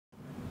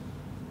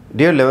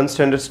Dear 11th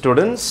standard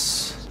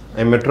students,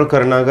 I am Metro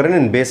Karnagaran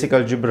in Basic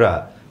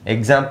Algebra.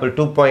 Example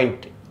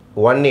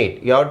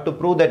 2.18. You have to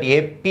prove that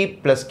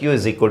ap plus q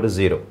is equal to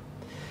 0.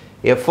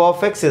 F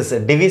of x is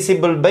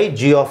divisible by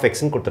g of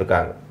x.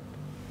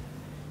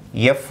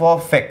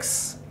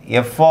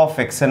 F of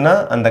x na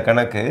and the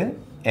kanaku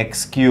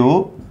x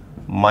cube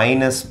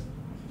minus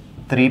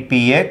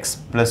 3px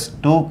plus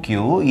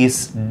 2q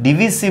is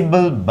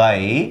divisible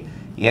by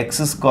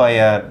x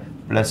square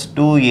plus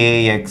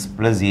 2ax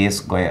plus a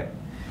square.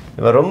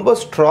 இவன் ரொம்ப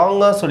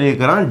ஸ்ட்ராங்காக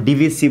சொல்லியிருக்கிறான்.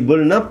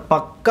 டிவிசிபிள்னா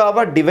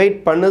பக்காவாக divide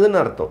பண்ணுதுன்னு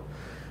அர்த்தம்.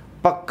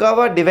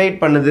 பக்காவாக divide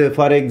பண்ணுது.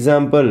 For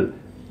example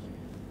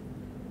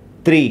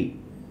 3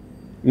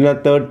 இல்லைனா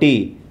 30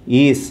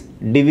 இஸ்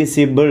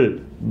டிவிசிபிள்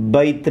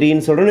பை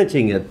 3ன்னு சொல்கிறோன்னு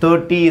வச்சுங்க.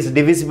 30 இஸ்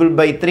டிவிசிபிள்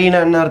பை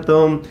 3னா என்ன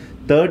அர்த்தம்?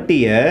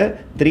 30யை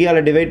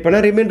 3ஆல் டிவைட்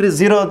பண்ணால் ரிமைண்டர்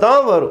 0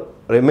 தான் வரும்.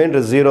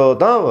 ரிமைண்டர் 0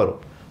 தான்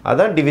வரும்.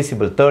 அதான்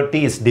டிவிசிபிள்.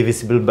 30 இஸ்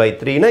டிவிசிபிள் பை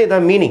 3னா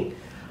இதான் மீனிங்.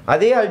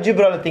 அதே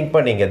அல்ஜிப்ரால திங்க்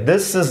பண்ணீங்க.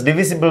 this is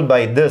divisible by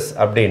this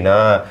அப்படின்னா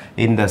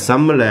இந்த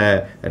சம்மில்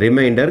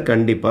ரிமைண்டர்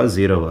கண்டிப்பாக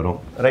 0 வரும்.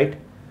 ரைட்?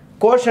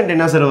 கோஷன்ட்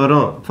என்ன சார்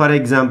வரும்? ஃபார்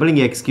எக்ஸாம்பிள்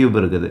இங்கே எக்ஸ் கியூப்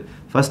இருக்குது.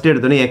 ஃபஸ்ட்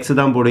எடுத்தோன்னே எக்ஸ்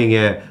தான்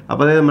போடுவீங்க.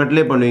 அப்போ தான் இதை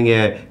மல்டிப்ளை பண்ணுவீங்க.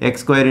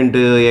 X square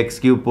into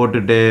X cube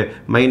போட்டுட்டு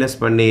மைனஸ்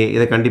பண்ணி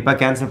இதை கண்டிப்பாக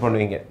கேன்சல்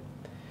பண்ணுவீங்க.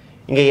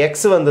 இங்கே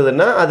எக்ஸ்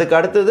வந்ததுன்னா அதுக்கு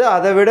அடுத்தது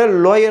அதை விட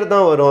லோயர்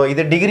தான் வரும்.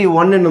 இது டிகிரி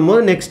 1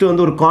 போது நெக்ஸ்ட்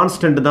வந்து ஒரு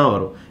கான்ஸ்டன்ட் தான்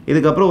வரும்.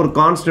 இதுக்கப்புறம் ஒரு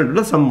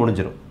கான்ஸ்டன்ட்டோட சம்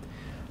முடிஞ்சிடும்.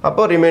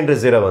 அப்போ ரிமைண்டர்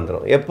 0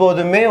 வந்துடும்.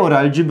 எப்போதுமே ஒரு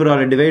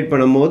அல்ஜிப்ராவில் டிவைட்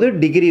பண்ணும்போது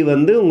டிகிரி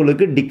வந்து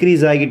உங்களுக்கு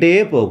டிக்ரீஸ் ஆகிட்டே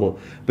போகும்.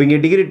 இப்போ இங்கே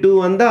டிகிரி 2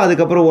 வந்தால்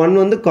அதுக்கப்புறம் 1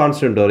 வந்து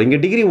கான்ஸ்டன்ட் வரும். இங்கே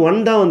டிகிரி 1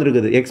 தான்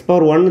வந்துருக்குது. எக்ஸ்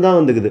பவர் 1 தான்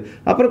வந்துக்குது.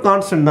 அப்புறம்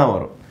கான்ஸ்டன்ட் தான்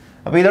வரும்.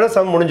 அப்போ இதோட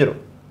சம் முடிஞ்சிடும்.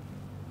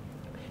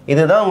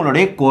 இதுதான்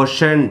உங்களுடைய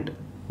கோஷன்ட்.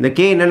 இந்த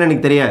கே என்னென்னு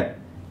எனக்கு தெரியாது.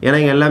 ஏன்னா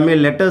இங்கே எல்லாமே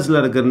லெட்டர்ஸில்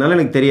இருக்கிறதுனால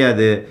எனக்கு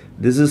தெரியாது.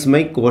 This is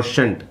my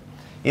quotient.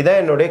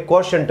 இதான் என்னுடைய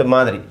கோஷன்ட்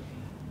மாதிரி.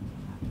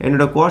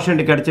 என்னோட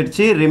கோஷன்ட்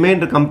கிடச்சிடுச்சு.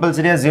 ரிமைண்டர்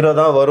கம்பல்சரியாக 0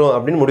 தான் வரும்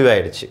அப்படின்னு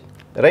முடிவாயிடுச்சு.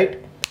 ரைட்?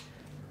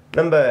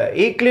 நம்ம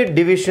ஈக்லிட்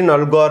டிவிஷன்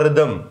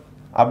அல்காரிதம்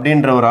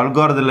அப்படின்ற ஒரு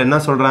அல்காரிதத்தில் என்ன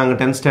சொல்கிறாங்க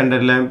 10th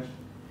ஸ்டாண்டர்டில்?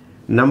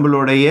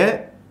 நம்மளுடைய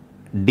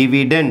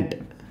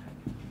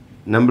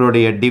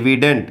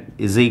dividend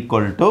is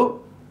equal to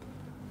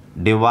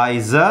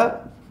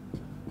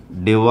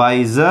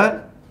divisor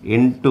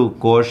into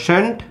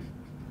quotient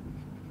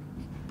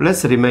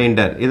plus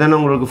reminder. இதான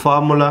உங்களுக்கு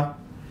ஃபார்முலா.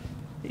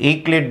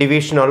 ஈக்லிட்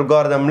டிவிஷன்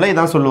அல்காரிதமில்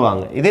இதான்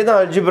சொல்லுவாங்க. இதே தான்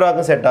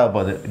அல்ஜிப்ராக்கும் செட் ஆக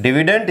போகுது.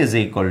 Dividend is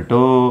equal to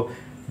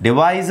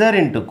divisor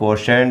into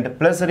quotient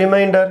plus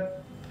reminder.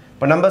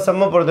 இப்போ நம்ம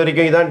சம்மை பொறுத்த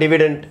வரைக்கும் இதான்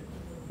டிவிடெண்ட்.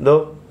 இதோ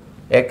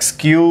X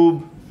cube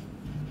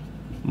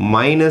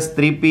minus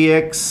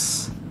 3px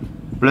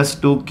plus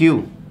 2q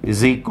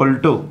is equal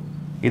to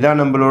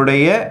இதான்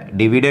நம்மளுடைய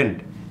டிவிடெண்ட்.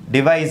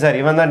 டிவைசர்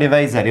இவன் தான்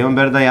டிவைசர். இவன்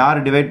பேர் தான்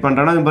யார் டிவைட்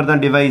பண்ணுறானோ இவன் பேர்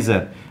தான்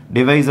டிவைசர்.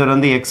 டிவைசர்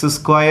வந்து X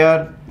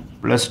square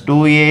plus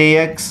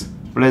 2ax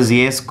plus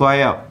a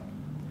square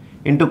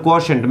into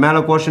quotient. மேலே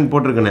quotient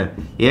போட்டிருக்கேன்.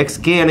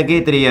 xk எனக்கே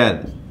தெரியாது.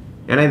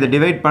 ஏன்னா இதை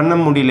டிவைட் பண்ண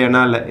முடியல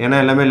என்னால். ஏன்னா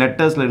எல்லாமே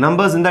லெட்டர்ஸில்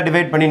நம்பர்ஸ் இருந்தால்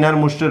டிவைட் பண்ணி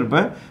நேரம் முடிச்சுட்டு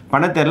இருப்பேன்.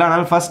 பண்ண தெரியல.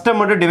 அதனால் ஃபஸ்ட்டை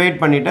மட்டும்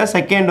டிவைட் பண்ணிவிட்டேன்.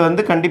 செகண்ட்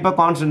வந்து கண்டிப்பாக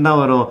கான்ஸ்டன்ட் தான்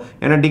வரும்.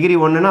 ஏன்னா டிகிரி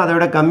 1னா அதை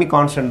விட கம்மி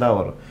கான்ஸ்டன்ட் தான்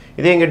வரும்.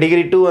 இதே இங்கே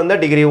டிகிரி 2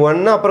 வந்தால் டிகிரி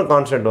 1 அப்புறம்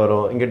கான்ஸ்டன்ட்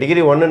வரும். இங்கே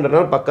டிகிரி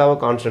 1ன்றனால பக்காவாக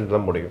கான்ஸ்டன்ட்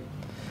தான் முடியும்.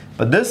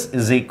 இப்போ this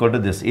is equal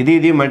to this.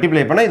 இதையும்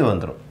மல்டிப்ளை பண்ணால் இது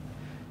வந்துடும்.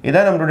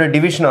 இதான் நம்மளுடைய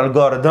டிவிஷன்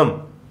அல்காரிதம்.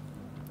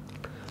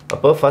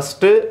 அப்போ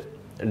ஃபஸ்ட்டு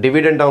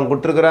டிவிடெண்ட் அவங்க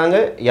கொடுத்துருக்குறாங்க.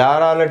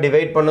 யாரால்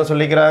டிவைட் பண்ண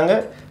சொல்லிக்கிறாங்க?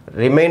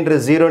 ரிமைண்டர்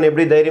 0ன்னு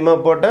எப்படி தைரியமாக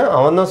போட்டேன்?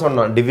 அவன் தான்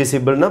சொன்னான்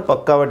டிவிசிபிள்னா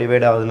பக்காவாக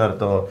டிவைட் ஆகுதுன்னு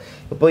அர்த்தம்.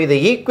 இப்போ இதை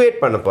ஈக்குவேட்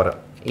பண்ண போகிறேன்.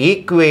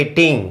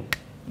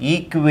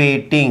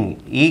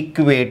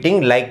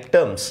 Equating like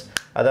terms.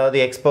 அதாவது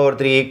எக்ஸ் பவர்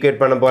 3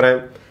 ஈக்குவேட் பண்ண போகிறேன்.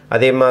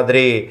 அதே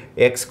மாதிரி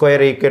எக்ஸ்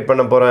ஸ்கொயர் ஈக்குவேட்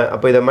பண்ண போகிறேன்.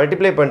 அப்போ இதை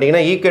மல்டிப்ளை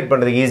பண்ணிட்டீங்கன்னா ஈக்குவேட்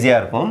பண்ணுறதுக்கு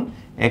ஈஸியாக இருக்கும்.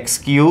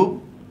 X cube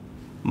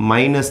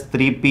minus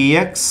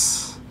 3px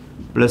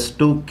plus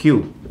 2q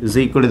is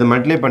equal to இதை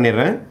மல்டிப்ளை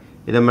பண்ணிடுறேன்.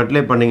 இதை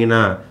மல்டிப்ளை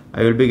பண்ணிங்கன்னா I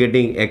will be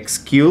getting x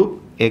cube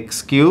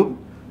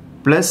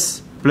plus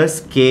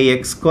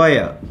kx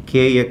square.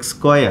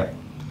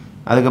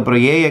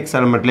 அதுக்கப்புறம் ax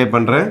ஆல் மல்டிப்ளை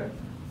பண்ணுறேன்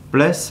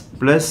plus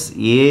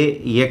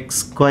ax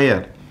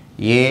square.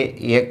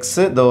 ax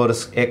இது ஒரு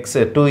x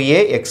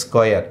 2ax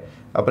square.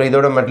 அப்புறம்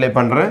இதோட மல்டிப்ளை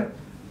பண்ணுறேன்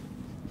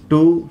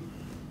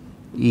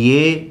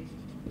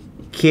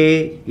 2ak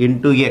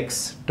into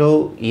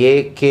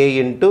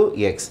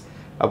x.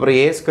 அப்புறம்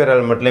a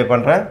ஸ்கொயரால் மல்டிப்ளை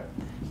பண்ணுறேன்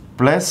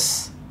plus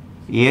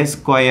a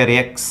square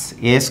X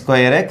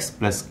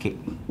plus K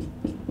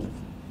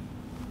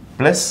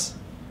plus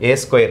a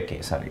square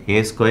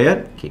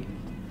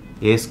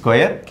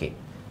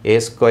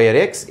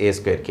X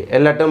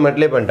எல்லா டேர்ம்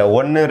மல்டிப்ளை பண்ணிட்டேன்.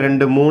 1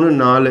 2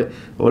 3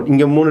 4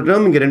 இங்கே 3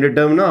 டேர்ம் இங்கே 2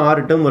 டேர்ம்னா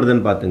 6 டேர்ம்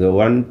வருதுன்னு பார்த்துங்க.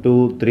 1 2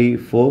 3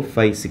 4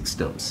 5 6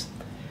 டேர்ம்ஸ்.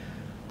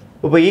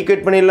 இப்போ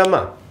ஈக்குவேட்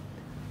பண்ணிடலாமா?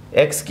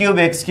 எக்ஸ்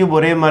கியூப்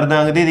ஒரே மாதிரி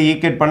தான் ஆகுது. இது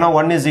ஈக்குவேட் பண்ணால்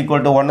 1 இஸ்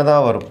ஈக்குவல் டு 1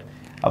 தான் வரும்.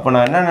 அப்போ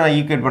நான் என்ன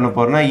ஈக்குவேட் பண்ண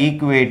போகிறேன்னா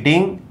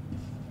equating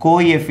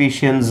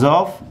coefficients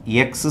of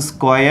X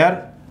square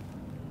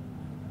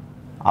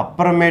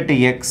அப்புறமேட்டு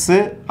x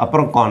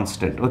அப்புறம்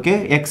கான்ஸ்டன்ட் ஓகே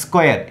x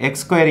ஸ்கொயர்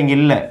இங்கே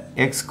இல்லை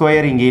x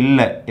ஸ்கொயர் இங்கே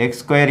இல்லை x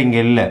ஸ்கொயர்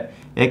இங்கே இல்லை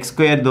x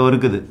ஸ்கொயர் தோ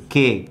இருக்குது k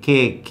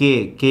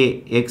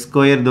x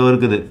ஸ்கொயர் தோ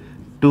இருக்குது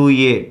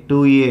 2a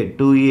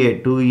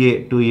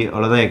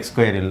அவ்வளோதான் x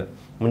ஸ்கொயர் இல்லை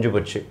முடிஞ்சு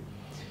போச்சு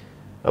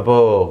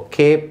அப்போது k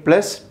 +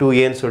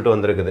 2aன்னு சொல்லிட்டு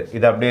வந்திருக்குது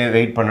இது அப்படியே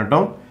வெயிட்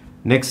பண்ணட்டும்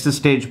நெக்ஸ்ட்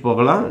ஸ்டேஜ்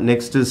போகலாம்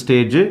நெக்ஸ்ட்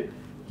ஸ்டேஜ்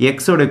x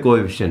ஓட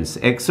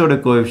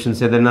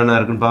கோஎஃபிஷியன்ட்ஸ் எது என்னென்ன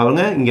இருக்குன்னு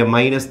பாருங்க இங்கே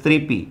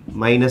 -3p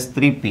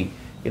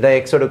இதான்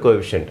x ஓட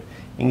கோஎஃபிஷியன்ட்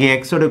இங்கே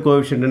x ஓட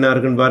கோஎஃபிஷியன்ட் என்ன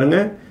இருக்குன்னு பாருங்க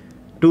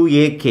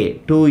 2ak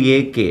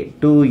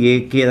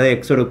தான்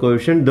x ஓட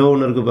கோஎஃபிஷியன்ட் தோ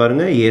ஒன்று இருக்குது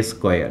பாருங்க a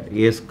ஸ்கொயர்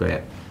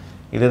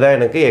இதுதான்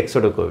எனக்கு x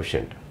ஓட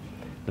கோஎஃபிஷியன்ட்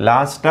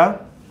லாஸ்ட்டாக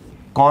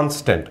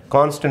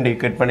கான்ஸ்டன்ட்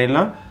ஈக்குவேட்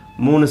பண்ணிடலாம்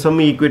 3 சம்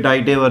ஈக்குவேட்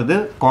ஆகிட்டே வருது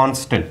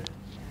கான்ஸ்டன்ட்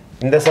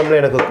இந்த சம்மில்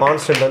எனக்கு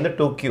கான்ஸ்டன்ட் வந்து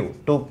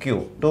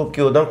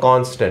 2q தான்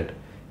கான்ஸ்டன்ட்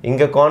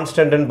இங்கே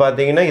கான்ஸ்டன்ட்னு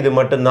பார்த்தீங்கன்னா இது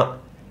மட்டும்தான்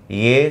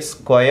a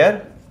ஸ்கொயர்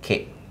k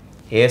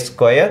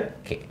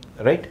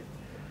ரைட்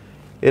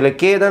இதில்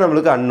k தான்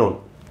நம்மளுக்கு அன்னோன்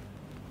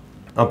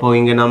அப்போது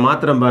இங்கே நான்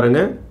மாத்திரம்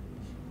பாருங்கள்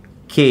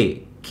k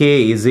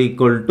is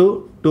equal to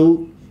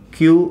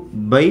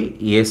 2q/a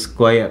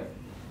square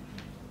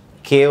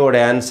k ஓட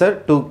ஆன்சர்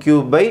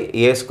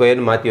 2q/a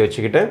ஸ்கொயர்னு மாற்றி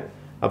வச்சுக்கிட்டேன்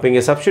அப்போ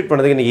இங்கே சப்ஸ்டியூட்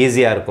பண்ணுறதுக்கு எனக்கு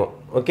ஈஸியாக இருக்கும்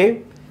ஓகே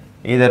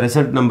இதை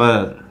ரிசல்ட்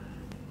நம்பர்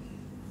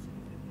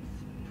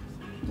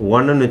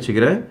 1ன்னு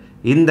வச்சுக்கிறேன்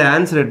இந்த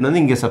ஆன்சர்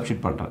வந்து இங்கே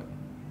சப்ஸ்டியூட் பண்ணுறேன்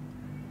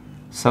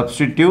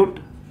சப்ஸ்டிடியூட்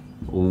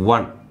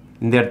 1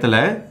 இந்த இடத்துல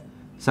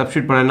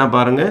சப்ஸ்டியூட் பண்ண என்ன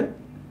பாருங்கள்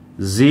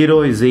 0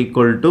 is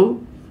equal to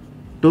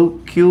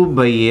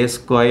 2q/a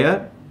square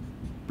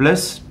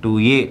plus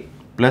 2a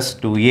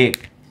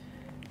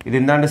இது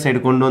இந்தாண்ட சைடு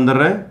கொண்டு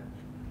வந்துடுறேன்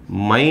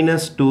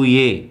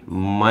 -2a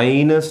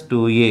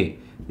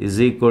is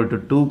equal to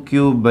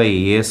 2q/a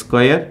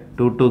square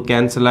 2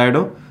 cancel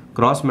ஆகிடும்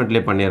கிராஸ்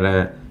மல்டிப்ளை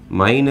பண்ணிடுறேன்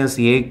 -a³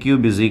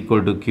 is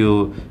equal to q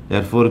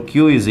therefore q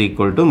is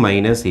equal to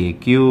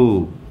 -aq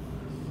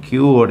q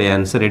ஓட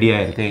ஆன்சர் ரெடி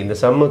ஆகிருக்கு இந்த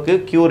சம்முக்கு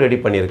q ready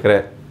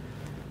பண்ணியிருக்கிறேன்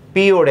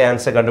p ஓட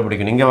ஆன்சர்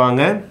கண்டுபிடிக்கணும் இங்கே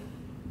வாங்க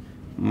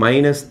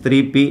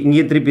 -3p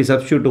இங்கே 3p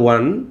சப்ஸ்டியூட்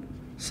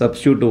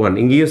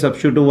 1 இங்கேயும்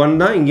சப்ஸ்டியூட்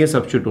 1 தான் இங்கேயும்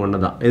சப்ஸ்டியூட்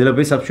 1 தான் இதில்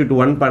போய் சப்ஸ்டியூட்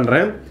 1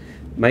 பண்ணுறேன்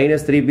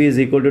 -3p is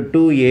equal to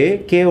 2a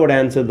k ஓட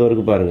ஆன்சர் தோ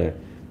இருக்கு பாருங்கள்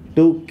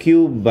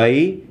 2q/a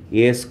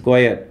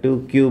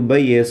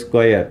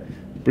square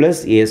plus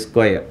a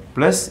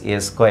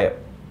square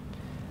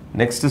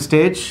next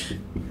stage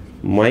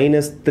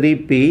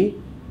 -3p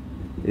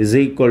is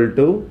equal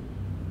to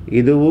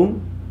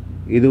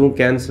இதுவும்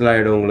cancel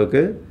ஆகிடும்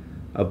உங்களுக்கு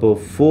அப்போ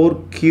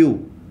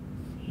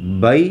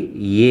 4q/a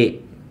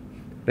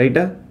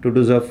ரைட்டா 2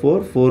 2s are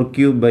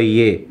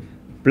 4q/a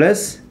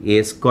plus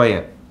a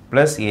square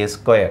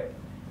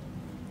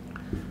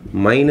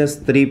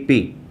 -3p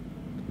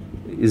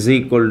is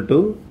equal to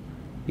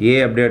a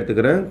அப்படியே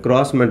எடுத்துக்கிறேன்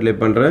கிராஸ் மல்டிப்ளை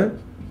பண்ணுறேன்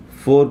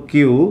 4q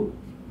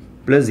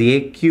plus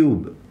a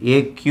cube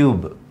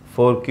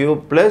 4q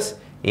plus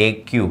a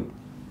cube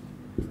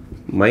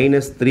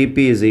 -3p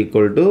is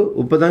equal to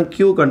இப்போ தான் q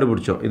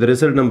கண்டுபிடிச்சோம் இது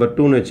ரிசல்ட் நம்பர்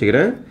 2ன்னு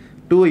வச்சுக்கிறேன்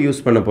 2 யூஸ்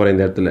பண்ண போகிறேன்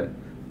இந்த இடத்துல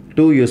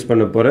 2 யூஸ்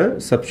பண்ண போகிறேன்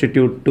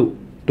சப்ஸ்டிடியூட்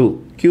 2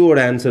 q ஓட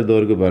ஆன்சர் தோ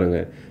இருக்கு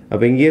பாருங்கள்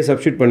அப்போ இங்கேயே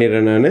சப்ஸ்டியூட்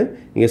பண்ணிடுறேன் நான்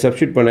இங்கே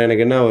சப்ஸ்டியூட் பண்ண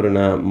எனக்கு என்ன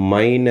வரும்னா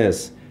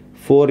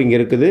 -4 இங்கே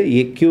இருக்குது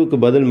aqக்கு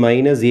பதில்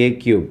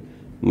 -a³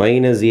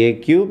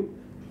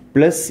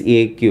 plus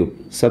a³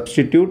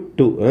 substitute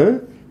 2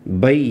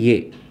 by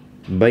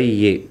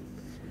a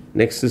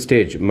next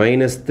stage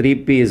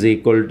 -3p is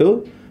equal to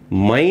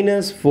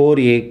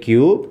 -4a³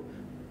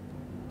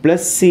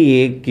 plus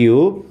a³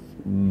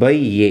 by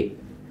a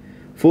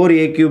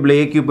 4a³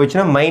 a³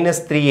 வச்சுனா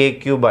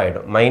 -3a³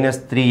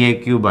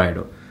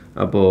 ஆகிடும்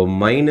அப்போது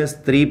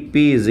 -3p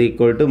is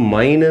equal to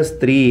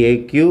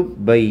 -3a³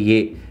 by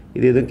a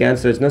இது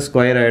கேன்சல் ஆச்சுன்னா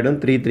ஸ்கொயர் ஆகிடும்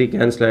 3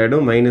 கேன்சல்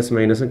ஆகிடும்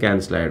மைனஸும்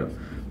கேன்சல் ஆகிடும்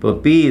இப்போ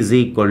p is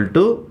equal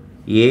to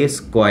a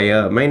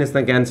square minus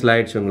தான் கேன்சல்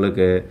ஆகிடுச்சு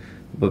உங்களுக்கு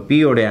இப்போ p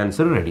ஓட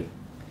ஆன்சர் ரெடி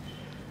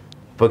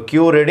இப்போ q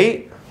ரெடி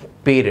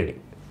p ரெடி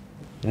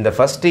இந்த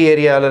ஃபஸ்ட்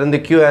ஏரியாவிலேருந்து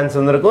q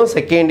ஆன்சர் வந்திருக்கும்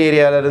செகண்ட்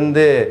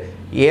ஏரியாவிலேருந்து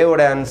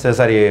ஏவோட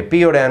ஆன்சர்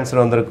p ஓட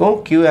ஆன்சர் வந்திருக்கும்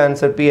q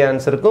ஆன்சர் p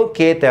ஆன்சருக்கும்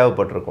k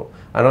தேவைப்பட்டிருக்கும்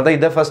அதனால தான்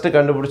இதை ஃபஸ்ட்டு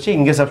கண்டுபிடிச்சி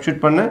இங்கே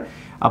சப்ஸ்டியூட் பண்ணேன்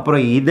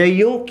அப்புறம்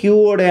இதையும் q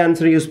ஓட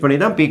ஆன்சர் யூஸ் பண்ணி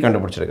தான் p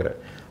கண்டுபிடிச்சிருக்கிறேன்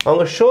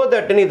அவங்க ஷோ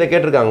தட்னு இதை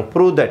கேட்டிருக்காங்க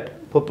ப்ரூவ் தட்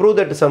இப்போ ப்ரூவ்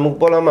தட் சம்முக்கு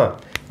போகலாமா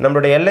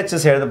நம்மளுடைய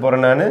LHS எழுத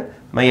போகிறேன் நான்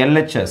மை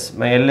LHS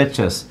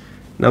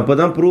நான் இப்போ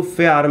தான்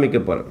ப்ரூஃபே ஆரம்பிக்க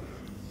போகிறேன்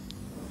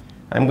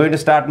I'm going to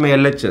start my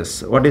LHS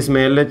what is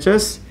my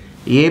LHS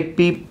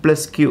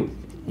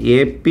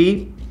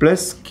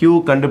ap+q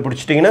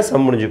கண்டுபிடிச்சிட்டிங்கன்னா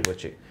some முடிஞ்சு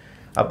போச்சு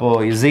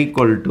அப்போது is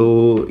equal to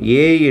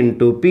a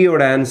into p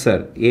ஓட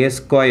ஆன்சர் a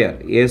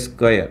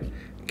ஸ்கொயர்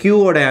q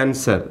ஓட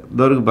ஆன்சர்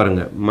இதோ இருக்கு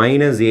பாருங்கள்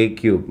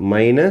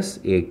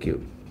 -a³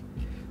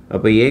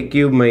 அப்போ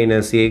a³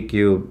 -a³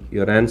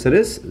 your answer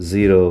is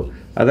 0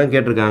 அதான்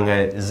கேட்டிருக்காங்க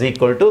is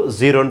equal to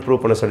 0ன்னு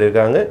ப்ரூவ் பண்ண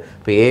சொல்லியிருக்காங்க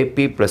இப்போ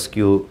ap+q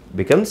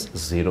becomes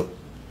 0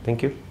 thank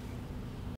you